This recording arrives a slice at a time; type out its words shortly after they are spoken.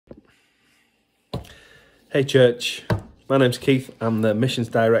Hey church, my name's Keith. I'm the Missions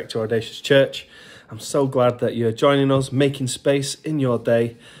Director at Audacious Church. I'm so glad that you're joining us, making space in your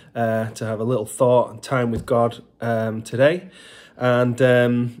day to have a little thought and time with God today. And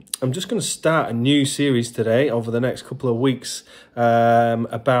I'm just going to start a new series today over the next couple of weeks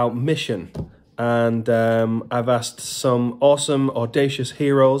about mission. And I've asked some awesome, audacious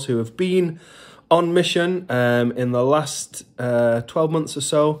heroes who have been on mission in the last 12 months or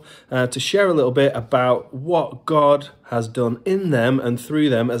so to share a little bit about what God has done in them and through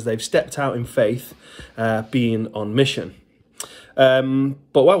them as they've stepped out in faith being on mission.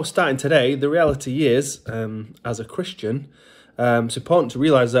 But while we're starting today, the reality is, as a Christian, it's important to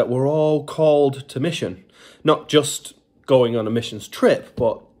realize that we're all called to mission, not just going on a missions trip,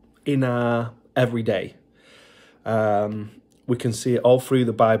 but in our everyday. We can see it all through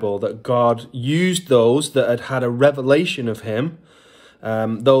the Bible that God used those that had a revelation of him,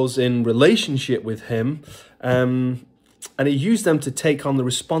 those in relationship with him, and he used them to take on the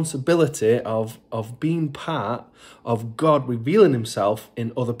responsibility of being part of God revealing himself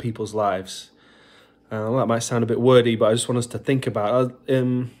in other people's lives. That might sound a bit wordy, but I just want us to think about it.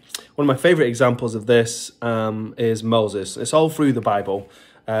 One of my favorite examples of this is Moses. It's all through the Bible,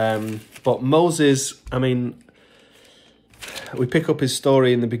 but Moses, we pick up his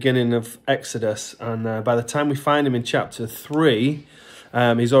story in the beginning of Exodus, and by the time we find him in chapter 3,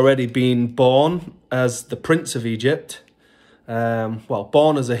 he's already been born as the prince of Egypt.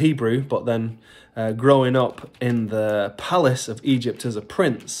 Born as a Hebrew, but then growing up in the palace of Egypt as a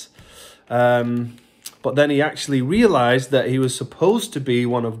prince. But then he actually realized that he was supposed to be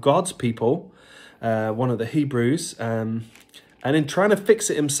one of God's people, one of the Hebrews. And in trying to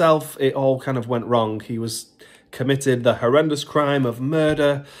fix it himself, it all kind of went wrong. He was committed the horrendous crime of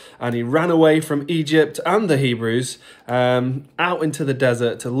murder, and he ran away from Egypt and the Hebrews out into the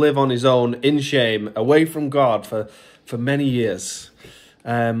desert to live on his own in shame, away from God for many years,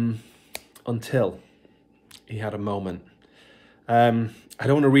 until he had a moment. I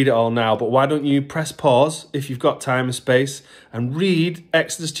don't want to read it all now, but why don't you press pause if you've got time and space and read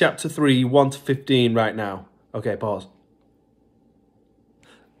Exodus chapter 3, 1 to 15 right now. Okay, pause.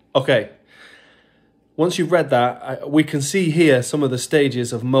 Okay. Once you've read that, we can see here some of the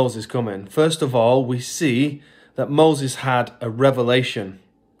stages of Moses coming. First of all, we see that Moses had a revelation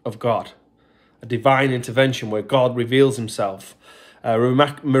of God, a divine intervention where God reveals himself, a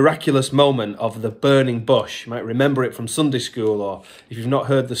miraculous moment of the burning bush. You might remember it from Sunday school, or if you've not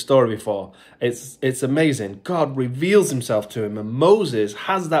heard the story before, it's amazing. God reveals himself to him, and Moses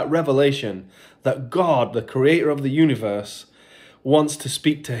has that revelation that God, the creator of the universe, wants to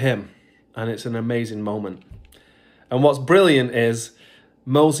speak to him. And it's an amazing moment. And what's brilliant is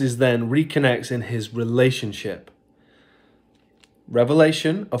Moses then reconnects in his relationship.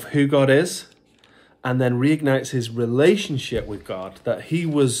 Revelation of who God is, and then reignites his relationship with God that he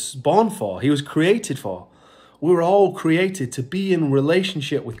was born for, he was created for. We were all created to be in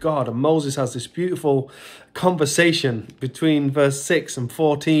relationship with God. And Moses has this beautiful conversation between verse 6 and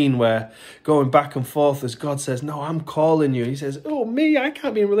 14 where going back and forth as God says, no, I'm calling you. He says, oh, me, I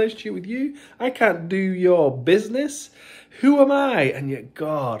can't be in relationship with you. I can't do your business. Who am I? And yet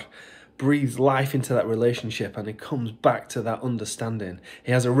God breathes life into that relationship, and he comes back to that understanding.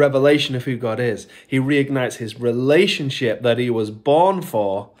 He has a revelation of who God is. He reignites his relationship that he was born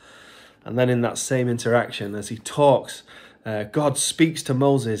for. And then in that same interaction, as he talks, God speaks to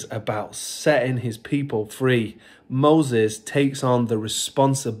Moses about setting his people free. Moses takes on the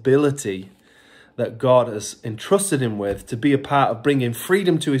responsibility that God has entrusted him with to be a part of bringing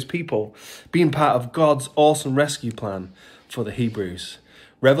freedom to his people, being part of God's awesome rescue plan for the Hebrews.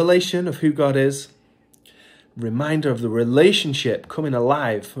 Revelation of who God is, reminder of the relationship coming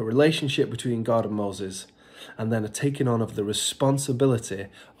alive, a relationship between God and Moses, and then a taking on of the responsibility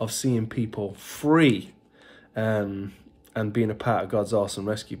of seeing people free and being a part of God's awesome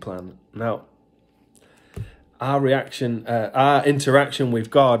rescue plan. Now, our interaction with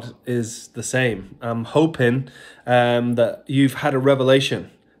God is the same. I'm hoping that you've had a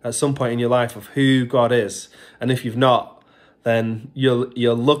revelation at some point in your life of who God is. And if you've not, then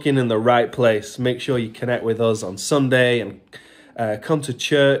you're looking in the right place. Make sure you connect with us on Sunday and come to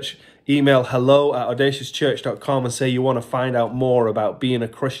church. Email hello@audaciouschurch.com and say you want to find out more about being a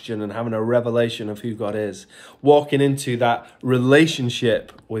Christian and having a revelation of who God is. Walking into that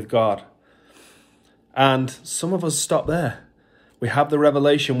relationship with God. And some of us stop there. We have the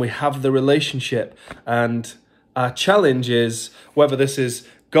revelation, we have the relationship. And our challenge is, whether this is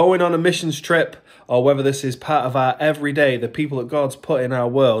going on a missions trip or whether this is part of our everyday, the people that God's put in our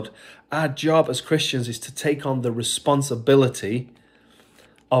world, our job as Christians is to take on the responsibility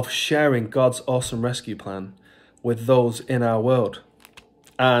of sharing God's awesome rescue plan with those in our world.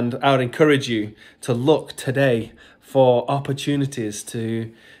 And I would encourage you to look today for opportunities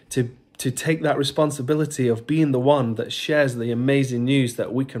to take that responsibility of being the one that shares the amazing news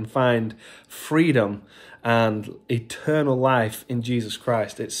that we can find freedom and eternal life in Jesus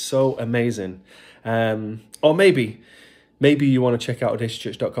Christ. It's so amazing. Or maybe you want to check out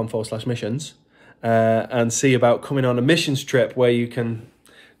audaciouschurch.com/missions and see about coming on a missions trip where you can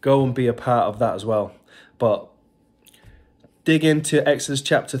go and be a part of that as well. But dig into Exodus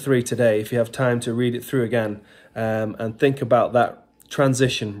chapter 3 today if you have time to read it through again, and think about that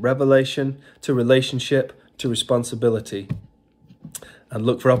transition, revelation to relationship to responsibility. And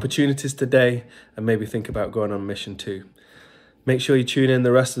look for opportunities today, and maybe think about going on mission too. Make sure you tune in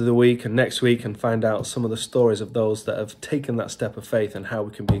the rest of the week and next week and find out some of the stories of those that have taken that step of faith and how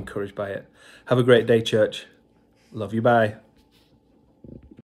we can be encouraged by it. Have a great day, church. Love you. Bye.